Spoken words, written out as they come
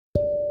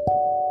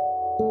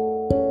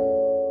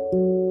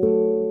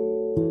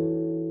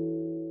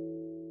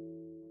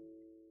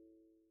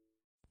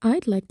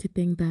I'd like to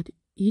think that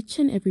each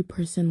and every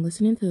person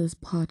listening to this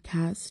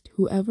podcast,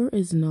 whoever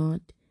is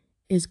not,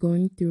 is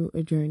going through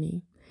a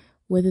journey,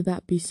 whether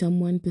that be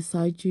someone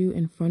beside you,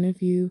 in front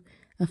of you,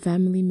 a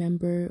family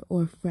member,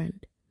 or a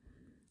friend.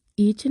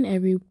 Each and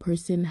every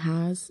person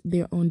has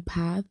their own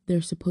path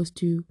they're supposed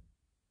to,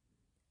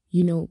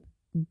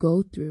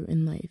 go through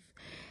in life.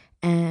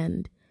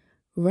 And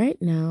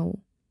right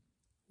now,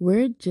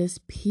 we're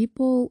just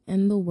people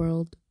in the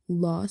world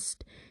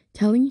lost,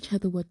 telling each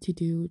other what to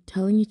do,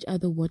 telling each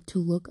other what to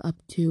look up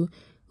to,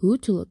 who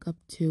to look up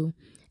to,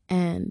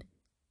 and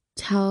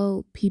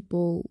tell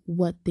people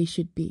what they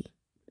should be.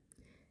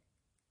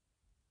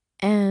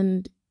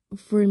 And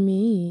for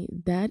me,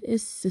 that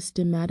is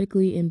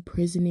systematically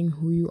imprisoning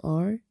who you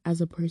are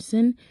as a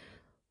person,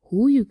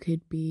 who you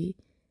could be,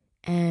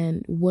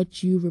 and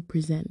what you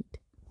represent.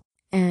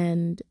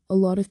 And a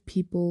lot of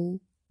people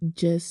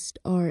just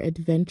are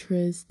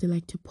adventurous. They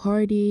like to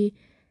party.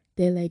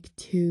 They like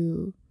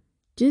to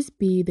just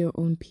be their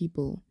own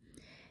people.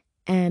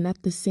 And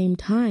at the same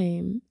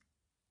time,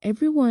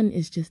 everyone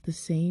is just the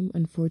same,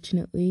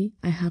 unfortunately.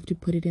 I have to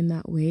put it in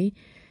that way.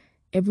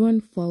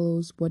 Everyone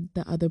follows what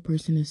the other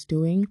person is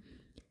doing.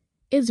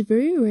 It's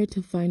very rare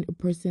to find a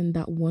person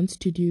that wants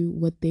to do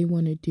what they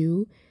want to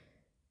do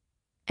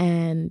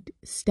and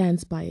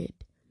stands by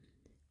it.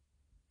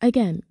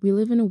 Again, we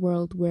live in a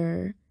world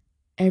where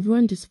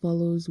everyone just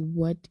follows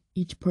what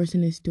each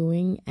person is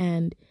doing,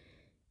 and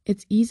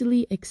it's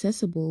easily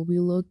accessible. We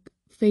look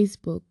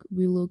Facebook,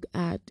 we look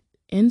at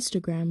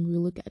Instagram, we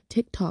look at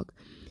TikTok.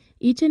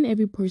 Each and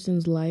every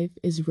person's life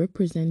is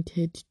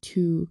represented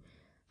to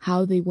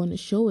how they want to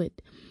show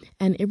it.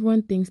 And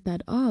everyone thinks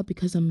that,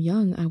 because I'm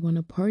young, I want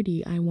to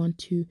party, I want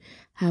to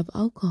have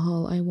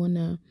alcohol, I want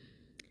to,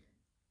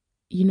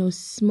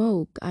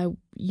 smoke,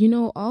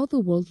 all the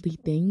worldly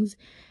things.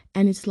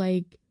 And it's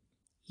like,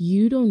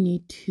 you don't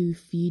need to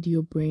feed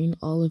your brain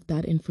all of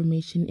that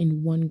information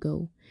in one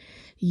go.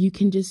 You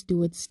can just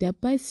do it step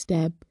by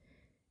step,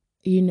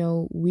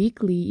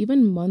 weekly,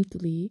 even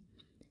monthly.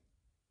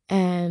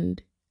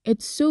 And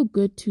it's so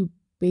good to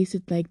base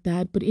it like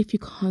that. But if you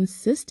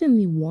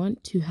consistently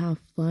want to have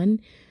fun,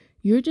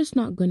 you're just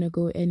not going to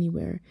go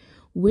anywhere,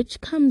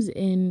 which comes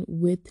in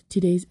with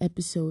today's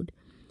episode.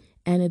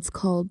 And it's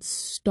called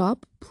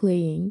Stop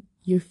Playing.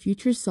 Your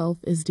future self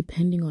is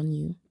depending on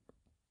you.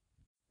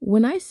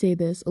 When I say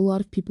this, a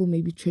lot of people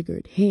may be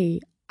triggered.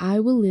 Hey, I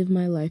will live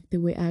my life the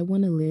way I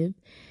want to live,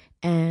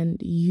 and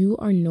you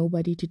are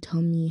nobody to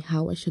tell me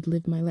how I should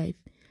live my life.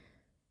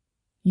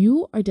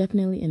 You are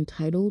definitely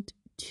entitled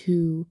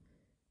to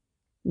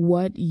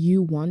what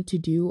you want to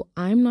do.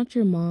 I'm not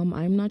your mom.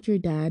 I'm not your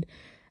dad.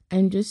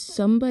 I'm just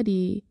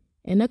somebody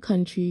in a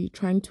country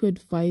trying to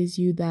advise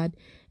you that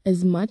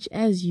as much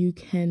as you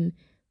can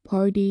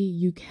party,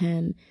 you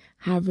can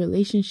have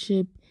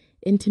relationship,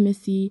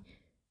 intimacy,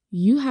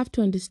 you have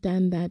to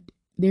understand that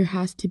there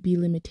has to be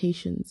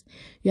limitations.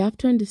 You have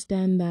to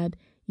understand that,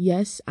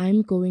 yes,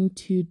 I'm going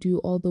to do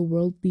all the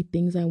worldly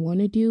things I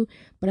want to do,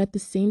 but at the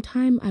same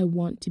time, I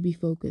want to be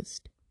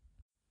focused.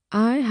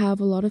 I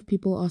have a lot of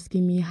people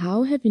asking me,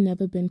 how have you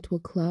never been to a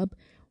club?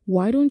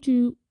 Why don't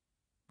you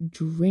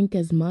drink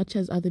as much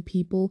as other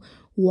people?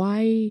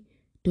 Why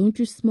don't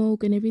you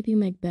smoke and everything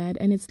like that?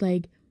 And it's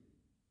like,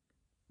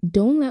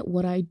 don't let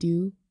what I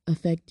do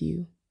affect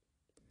you.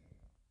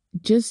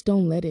 Just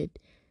don't let it.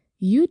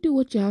 You do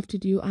what you have to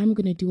do. I'm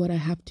going to do what I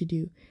have to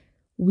do.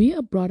 We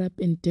are brought up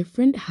in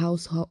different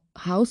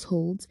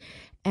households,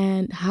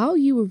 and how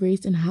you were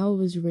raised and how I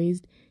was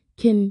raised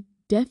can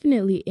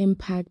definitely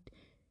impact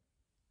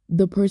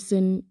the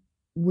person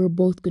we're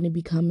both going to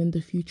become in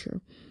the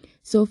future.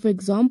 So, for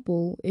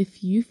example,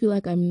 if you feel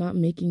like I'm not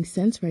making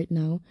sense right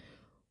now,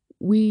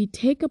 we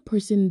take a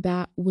person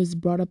that was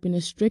brought up in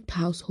a strict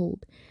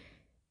household.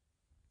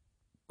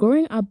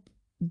 Growing up,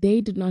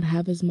 they did not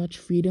have as much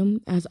freedom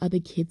as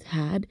other kids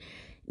had.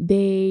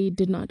 They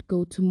did not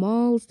go to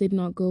malls, they did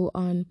not go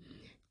on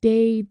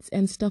dates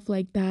and stuff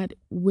like that,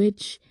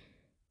 which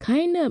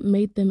kind of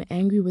made them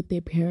angry with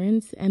their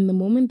parents. And the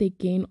moment they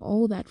gain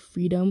all that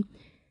freedom,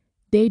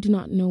 they do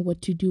not know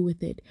what to do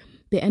with it.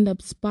 They end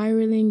up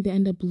spiraling, they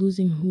end up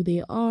losing who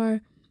they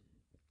are.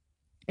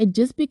 It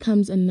just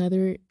becomes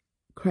another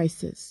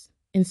crisis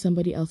in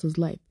somebody else's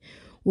life.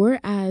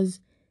 Whereas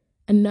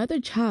another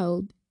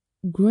child,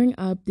 growing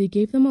up, they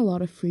gave them a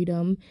lot of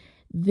freedom.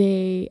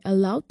 They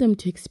allowed them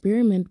to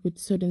experiment with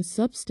certain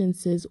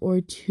substances or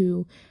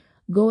to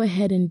go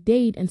ahead and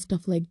date and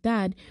stuff like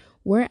that.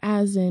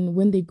 Whereas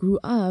when they grew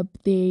up,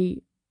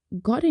 they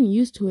gotten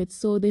used to it,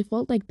 so they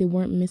felt like they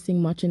weren't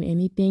missing much in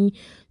anything.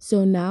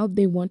 So now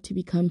they want to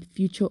become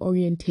future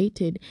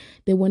orientated.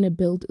 They want to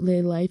build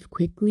their life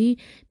quickly.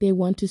 They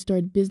want to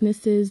start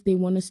businesses. They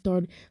want to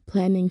start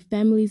planning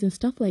families and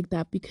stuff like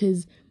that,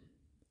 because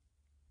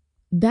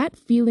that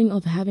feeling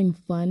of having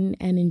fun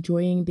and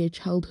enjoying their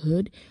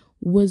childhood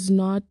was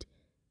not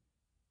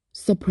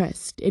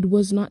suppressed. It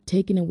was not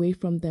taken away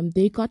from them.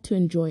 They got to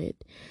enjoy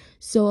it.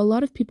 So a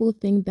lot of people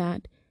think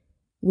that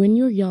when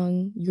you're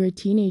young, you're a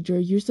teenager,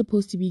 you're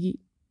supposed to be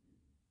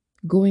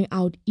going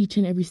out each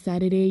and every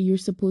Saturday. You're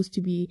supposed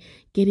to be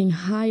getting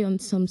high on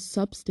some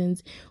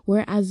substance,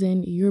 whereas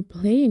in you're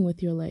playing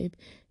with your life.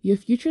 Your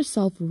future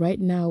self right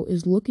now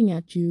is looking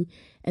at you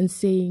and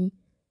saying,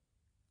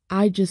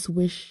 I just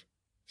wish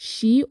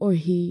she or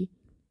he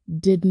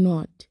did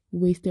not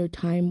waste their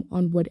time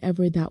on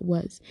whatever that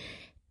was.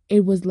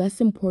 It was less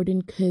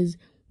important because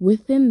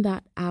within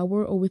that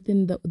hour or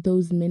within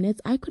those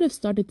minutes, I could have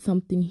started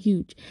something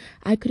huge.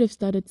 I could have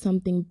started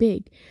something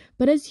big.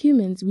 But as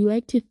humans, we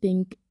like to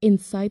think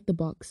inside the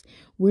box.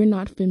 We're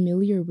not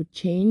familiar with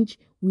change.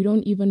 We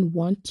don't even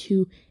want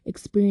to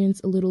experience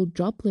a little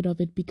droplet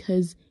of it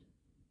because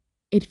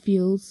it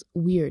feels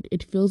weird.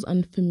 It feels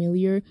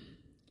unfamiliar.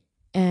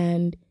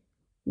 And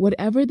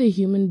whatever the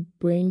human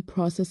brain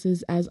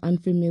processes as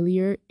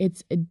unfamiliar,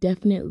 it's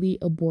definitely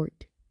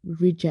abort,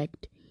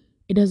 reject.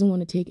 It doesn't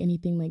want to take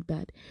anything like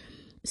that.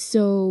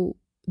 So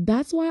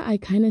that's why I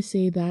kind of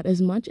say that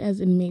as much as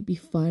it may be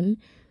fun,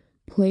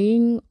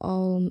 playing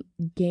all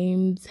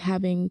games,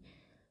 having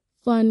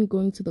fun,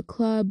 going to the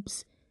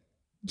clubs,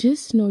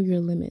 just know your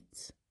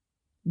limits.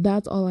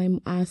 That's all I'm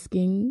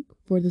asking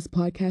for this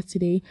podcast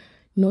today.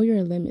 Know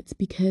your limits,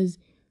 because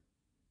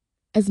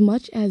as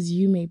much as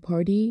you may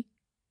party,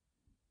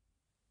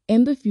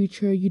 in the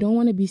future, you don't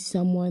want to be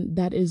someone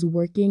that is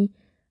working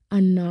a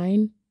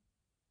 9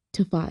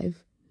 to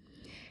 5.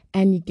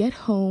 And you get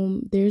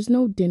home, there's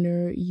no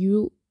dinner,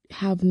 you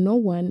have no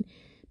one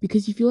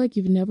because you feel like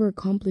you've never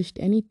accomplished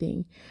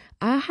anything.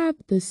 I have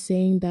this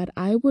saying that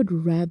I would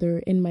rather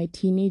in my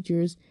teenage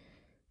years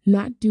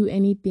not do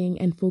anything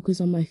and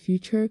focus on my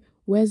future,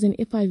 whereas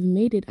if I've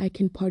made it, I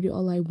can party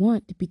all I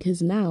want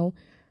because now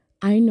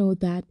I know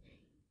that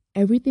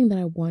everything that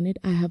I wanted,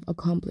 I have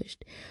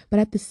accomplished. But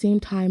at the same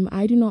time,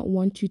 I do not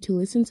want you to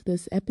listen to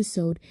this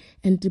episode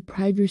and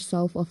deprive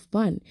yourself of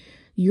fun.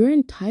 You're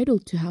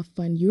entitled to have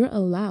fun. You're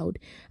allowed.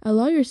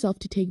 Allow yourself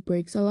to take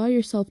breaks. Allow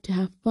yourself to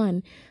have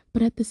fun.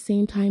 But at the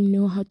same time,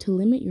 know how to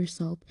limit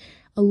yourself.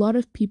 A lot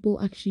of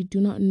people actually do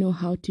not know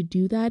how to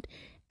do that.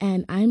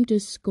 And I'm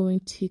just going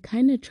to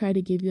kind of try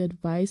to give you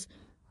advice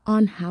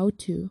on how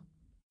to.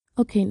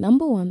 Okay,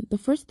 number one, the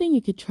first thing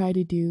you could try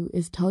to do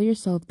is tell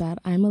yourself that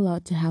I'm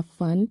allowed to have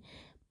fun,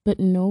 but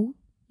know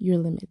your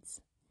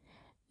limits.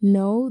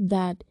 Know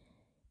that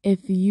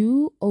if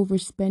you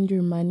overspend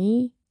your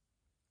money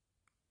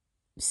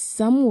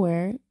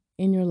somewhere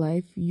in your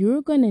life,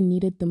 you're going to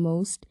need it the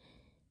most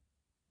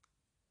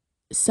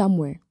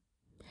somewhere.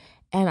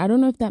 And I don't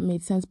know if that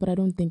made sense, but I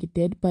don't think it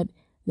did. But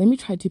let me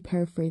try to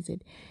paraphrase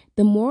it.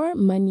 The more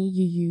money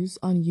you use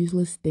on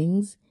useless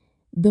things,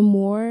 the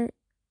more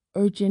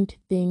urgent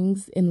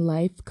things in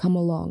life come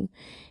along.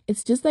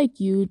 It's just like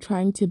you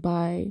trying to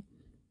buy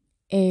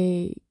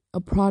a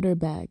Prada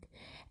bag,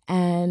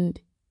 and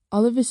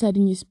all of a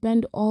sudden you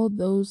spend all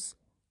those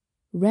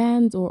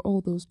rands or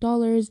all those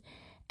dollars,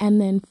 and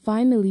then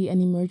finally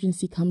an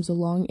emergency comes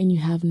along and you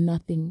have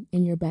nothing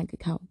in your bank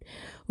account.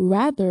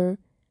 Rather,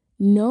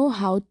 know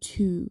how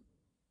to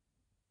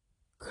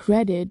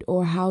credit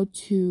or how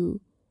to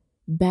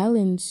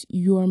balance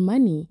your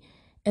money.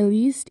 At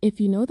least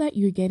if you know that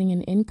you're getting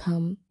an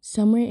income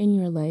somewhere in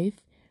your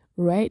life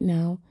right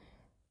now,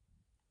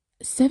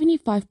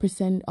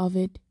 75% of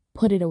it,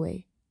 put it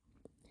away.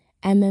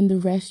 And then the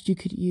rest you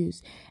could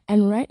use.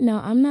 And right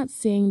now, I'm not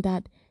saying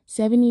that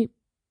 75%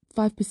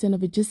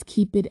 of it, just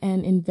keep it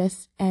and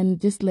invest and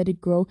just let it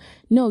grow.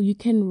 No, you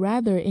can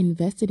rather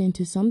invest it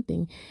into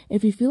something.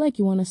 If you feel like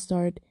you want to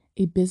start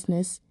a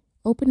business,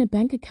 open a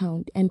bank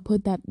account and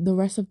put that the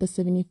rest of the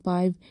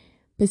 75%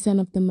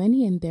 of the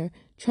money in there.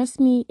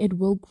 Trust me, it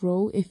will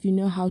grow if you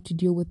know how to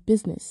deal with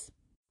business.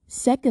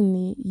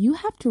 Secondly, you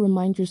have to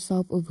remind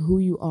yourself of who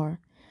you are.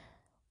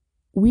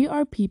 We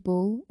are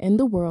people in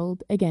the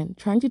world, again,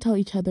 trying to tell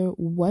each other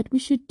what we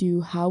should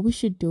do, how we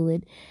should do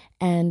it,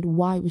 and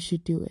why we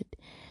should do it.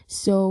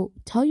 So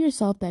tell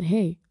yourself that,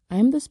 hey,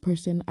 I'm this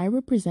person, I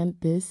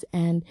represent this,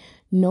 and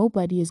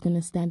nobody is going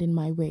to stand in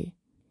my way.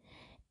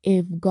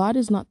 If God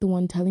is not the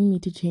one telling me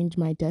to change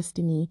my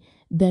destiny,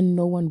 then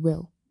no one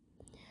will.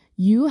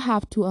 You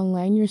have to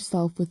align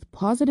yourself with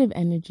positive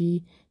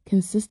energy,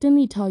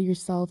 consistently tell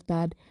yourself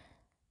that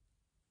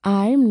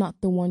I'm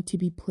not the one to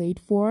be played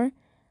for.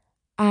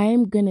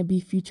 I'm going to be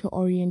future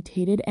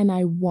orientated and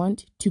I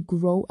want to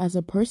grow as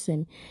a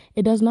person.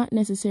 It does not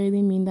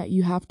necessarily mean that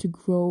you have to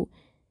grow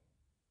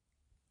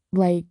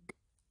like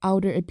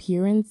outer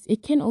appearance.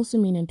 It can also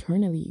mean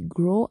internally.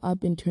 Grow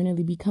up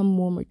internally, become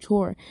more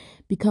mature,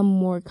 become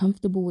more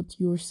comfortable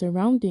with your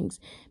surroundings,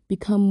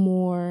 become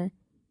more,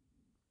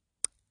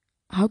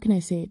 how can I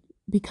say it?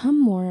 Become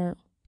more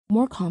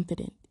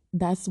confident.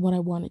 That's what I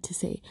wanted to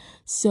say.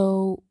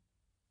 So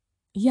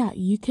yeah,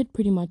 you could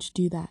pretty much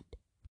do that.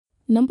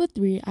 Number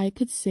 3, I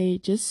could say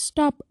just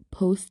stop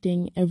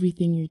posting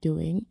everything you're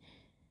doing.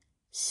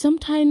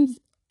 Sometimes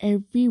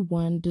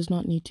everyone does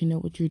not need to know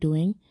what you're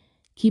doing.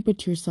 Keep it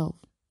to yourself.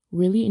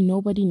 Really,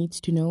 nobody needs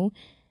to know.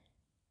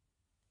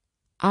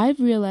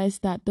 I've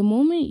realized that the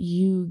moment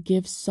you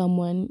give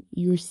someone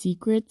your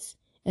secrets,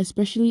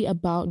 especially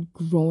about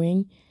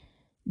growing,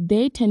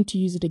 they tend to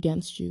use it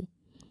against you.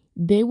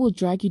 they will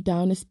drag you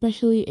down,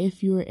 especially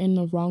if you're in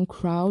the wrong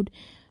crowd.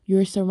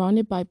 You're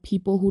surrounded by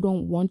people who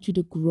don't want you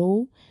to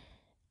grow.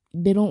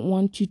 They don't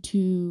want you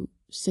to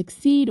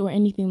succeed or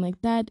anything like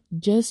that.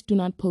 Just do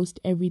not post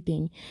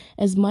everything.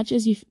 As much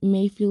as you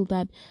may feel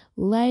that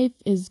life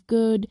is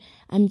good,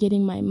 I'm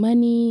getting my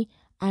money,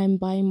 I'm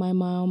buying my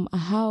mom a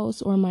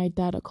house or my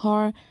dad a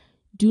car,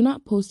 do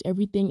not post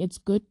everything. It's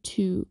good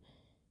to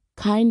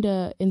kind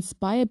of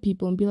inspire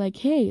people and be like,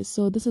 hey,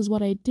 so this is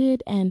what I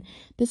did and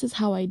this is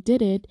how I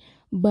did it,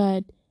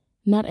 but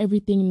not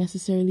everything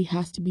necessarily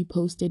has to be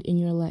posted in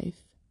your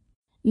life.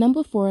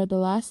 Number 4, the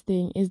last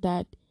thing is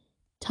that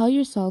tell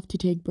yourself to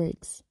take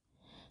breaks.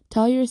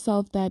 Tell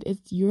yourself that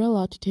you're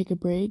allowed to take a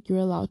break, you're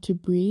allowed to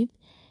breathe,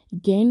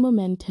 gain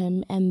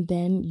momentum, and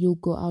then you'll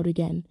go out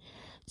again.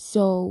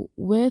 So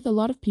with a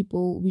lot of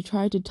people, we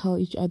try to tell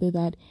each other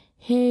that,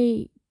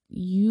 hey,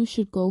 you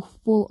should go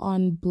full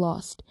on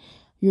blast.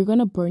 You're going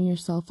to burn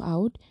yourself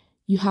out.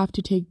 You have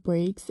to take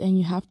breaks, and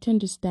you have to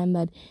understand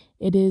that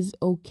it is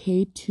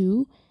okay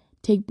to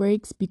take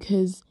breaks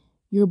because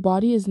your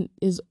body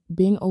is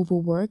being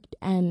overworked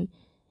and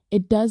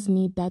it does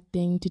need that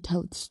thing to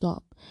tell it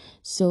stop.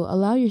 So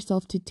allow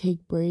yourself to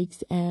take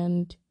breaks,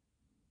 and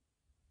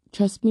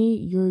trust me,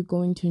 you're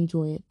going to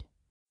enjoy it.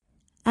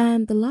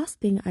 And the last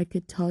thing I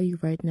could tell you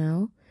right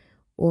now,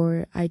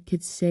 or I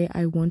could say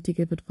I want to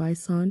give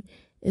advice on,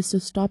 is to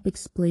stop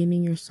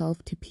explaining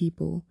yourself to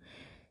people.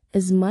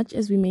 As much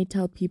as we may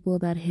tell people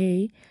that,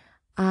 hey,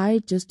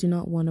 I just do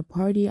not want to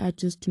party, I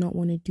just do not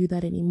want to do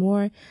that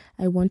anymore,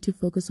 I want to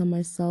focus on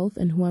myself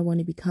and who I want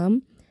to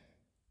become,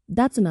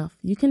 that's enough.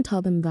 You can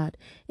tell them that.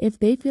 If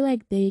they feel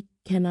like they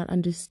cannot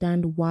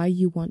understand why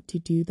you want to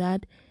do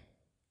that,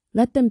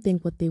 let them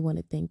think what they want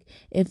to think.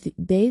 If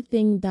they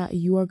think that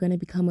you are going to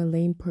become a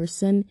lame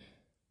person,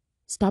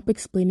 stop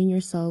explaining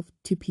yourself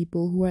to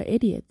people who are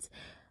idiots.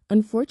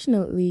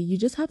 Unfortunately, you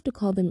just have to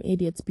call them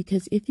idiots,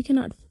 because if you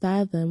cannot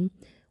fathom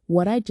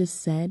what I just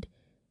said,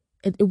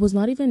 it was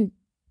not even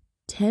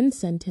 10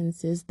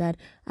 sentences that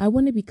I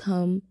want to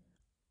become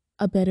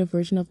a better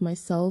version of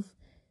myself,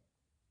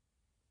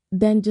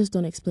 then just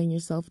don't explain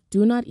yourself.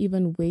 Do not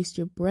even waste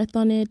your breath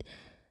on it.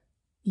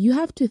 You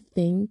have to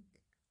think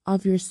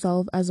of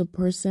yourself as a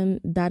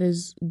person that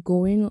is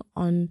going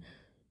on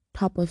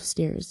top of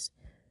stairs.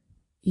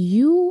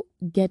 You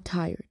get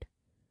tired.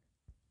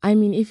 I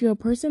mean, if you're a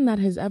person that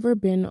has ever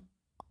been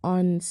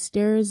on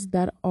stairs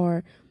that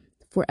are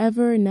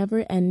forever,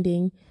 never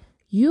ending,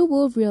 you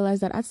will realize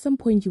that at some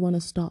point you want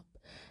to stop.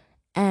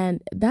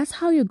 And that's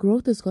how your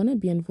growth is going to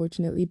be,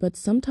 unfortunately. But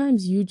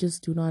sometimes you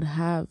just do not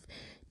have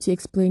to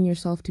explain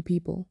yourself to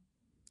people.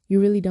 You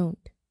really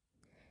don't.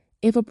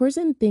 If a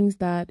person thinks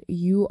that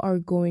you are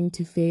going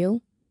to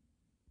fail,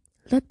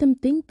 let them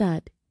think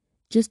that.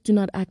 Just do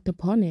not act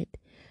upon it.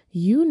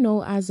 You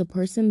know, as a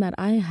person, that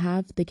I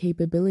have the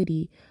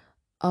capability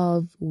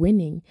of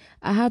winning.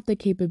 I have the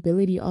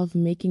capability of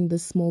making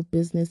this small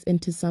business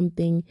into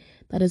something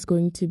that is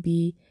going to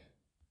be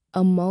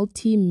a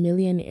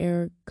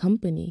multi-millionaire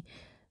company.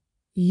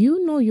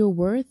 You know your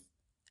worth.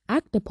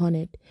 Act upon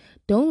it.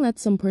 Don't let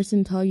some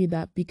person tell you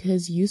that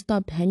because you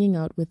stopped hanging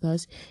out with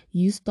us,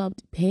 you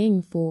stopped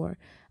paying for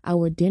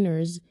our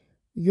dinners,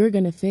 you're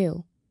gonna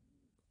fail.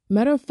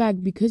 Matter of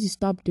fact, because you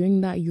stopped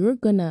doing that, you're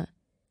gonna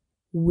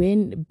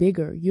win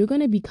bigger. You're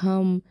gonna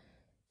become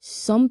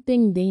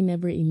something they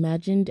never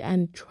imagined.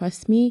 And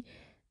trust me,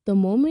 the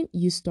moment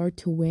you start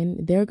to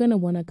win, they're gonna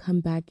want to come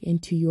back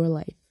into your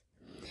life.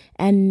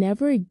 And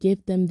never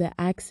give them the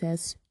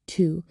access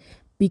to,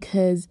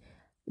 because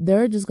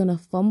they're just going to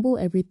fumble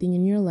everything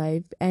in your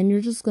life and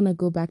you're just going to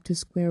go back to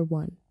square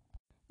one.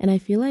 And I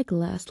feel like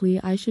lastly,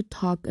 I should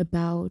talk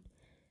about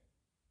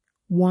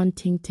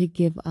wanting to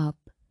give up.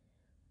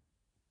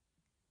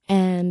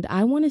 And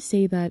I want to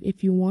say that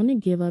if you want to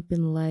give up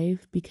in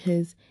life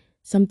because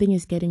something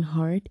is getting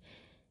hard,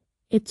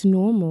 it's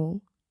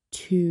normal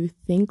to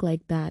think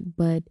like that,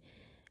 but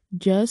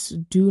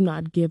just do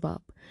not give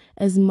up.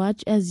 As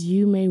much as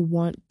you may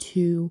want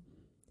to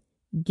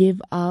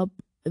give up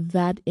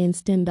that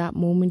instant, that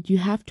moment, you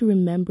have to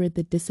remember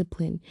the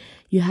discipline.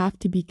 You have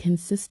to be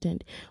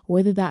consistent,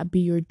 whether that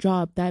be your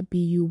job, that be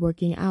you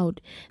working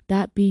out,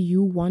 that be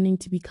you wanting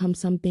to become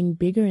something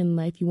bigger in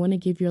life. You want to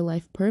give your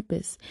life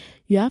purpose.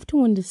 You have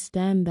to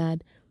understand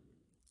that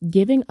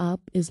giving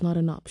up is not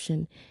an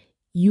option.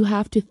 You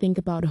have to think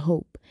about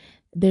hope.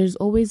 There's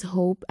always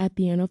hope at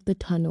the end of the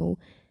tunnel.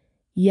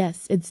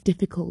 Yes, it's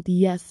difficult.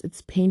 Yes,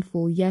 it's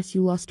painful. Yes,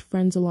 you lost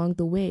friends along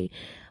the way.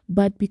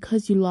 But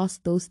because you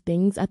lost those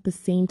things, at the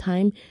same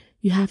time,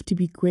 you have to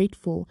be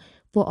grateful.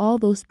 For all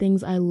those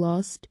things I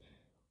lost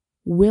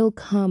will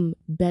come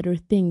better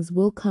things,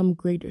 will come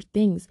greater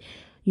things.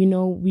 You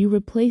know, we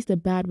replace the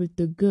bad with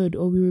the good,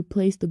 or we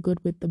replace the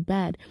good with the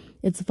bad.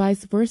 It's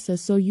vice versa.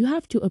 So you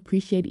have to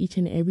appreciate each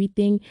and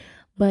everything.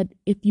 But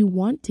if you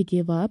want to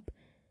give up,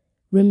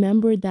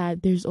 remember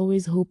that there's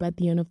always hope at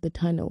the end of the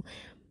tunnel.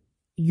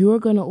 You're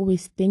going to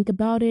always think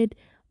about it,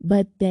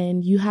 but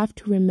then you have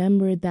to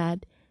remember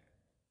that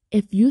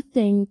if you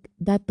think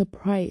that the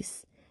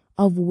price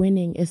of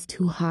winning is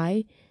too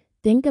high,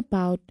 think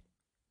about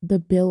the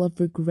bill of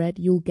regret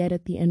you'll get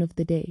at the end of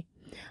the day.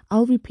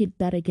 I'll repeat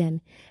that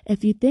again.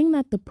 If you think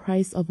that the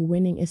price of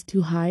winning is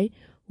too high,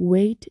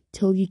 wait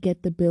till you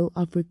get the bill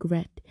of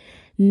regret.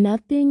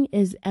 Nothing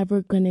is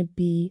ever going to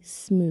be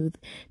smooth.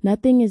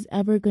 Nothing is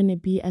ever going to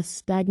be as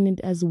stagnant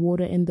as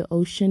water in the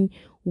ocean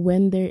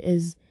when there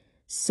is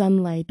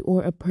sunlight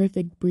or a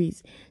perfect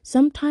breeze.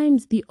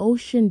 Sometimes the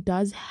ocean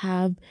does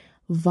have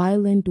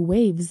violent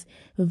waves,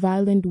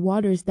 violent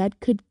waters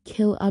that could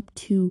kill up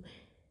to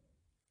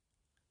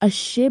a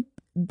ship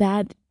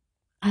that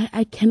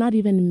I cannot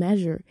even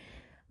measure.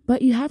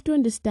 But you have to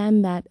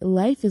understand that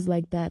life is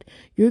like that.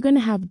 You're going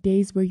to have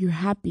days where you're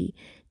happy,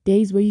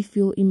 days where you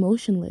feel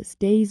emotionless,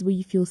 days where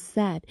you feel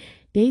sad,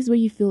 days where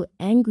you feel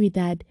angry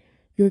that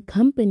your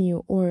company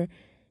or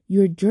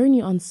your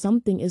journey on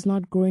something is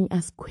not growing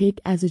as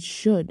quick as it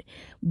should.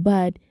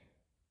 But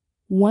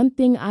one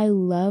thing I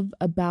love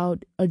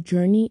about a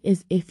journey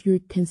is if you're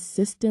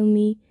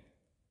consistently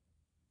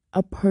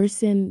a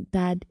person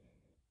that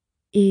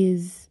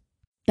is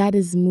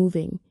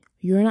moving.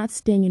 You're not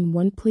staying in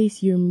one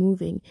place, you're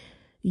moving.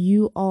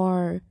 You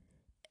are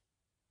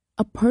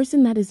a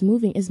person that is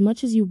moving. As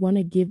much as you want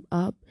to give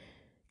up,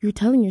 you're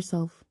telling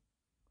yourself,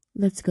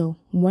 let's go.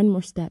 One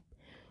more step,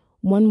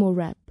 one more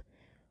rep,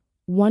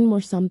 one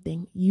more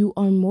something. You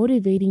are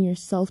motivating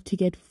yourself to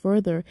get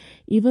further,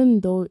 even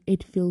though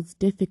it feels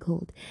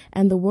difficult.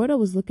 And the word I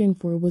was looking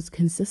for was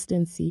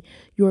consistency.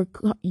 You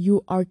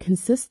are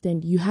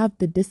consistent. You have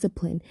the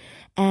discipline.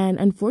 And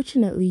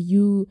unfortunately,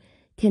 you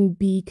can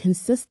be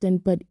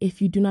consistent, but if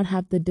you do not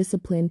have the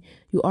discipline,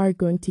 you are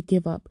going to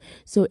give up.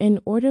 So in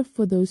order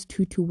for those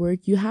two to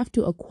work, you have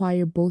to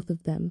acquire both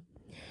of them.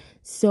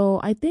 So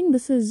I think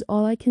this is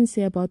all I can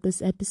say about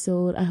this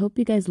episode. I hope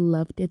you guys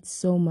loved it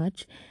so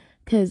much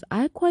because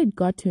I quite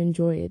got to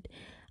enjoy it.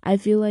 I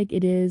feel like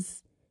it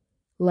is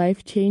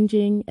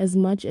life-changing. As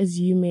much as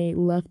you may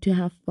love to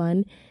have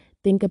fun,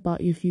 think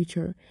about your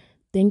future.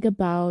 Think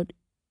about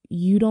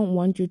you don't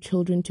want your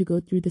children to go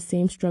through the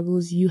same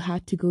struggles you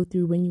had to go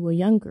through when you were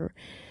younger.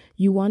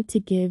 You want to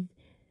give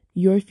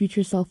your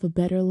future self a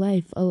better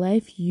life, a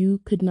life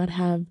you could not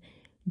have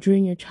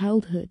during your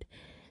childhood.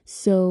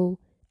 So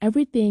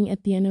everything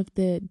at the end of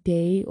the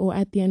day or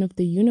at the end of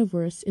the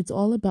universe, it's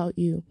all about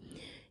you.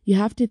 You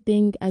have to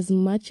think, as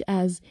much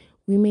as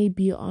we may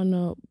be on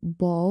a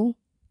ball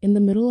in the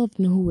middle of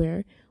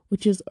nowhere,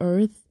 which is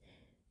Earth,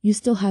 you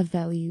still have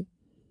value.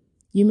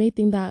 You may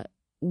think that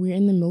we're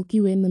in the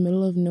Milky Way in the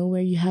middle of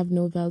nowhere, you have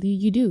no value.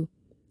 You do.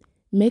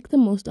 Make the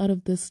most out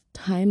of this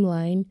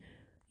timeline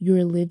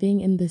you're living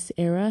in, this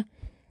era,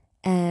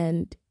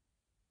 and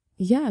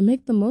yeah,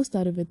 make the most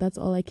out of it. That's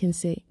all I can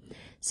say.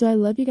 So I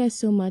love you guys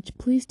so much.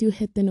 Please do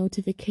hit the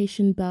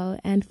notification bell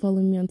and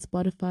follow me on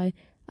Spotify.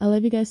 I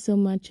love you guys so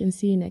much and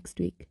see you next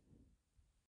week.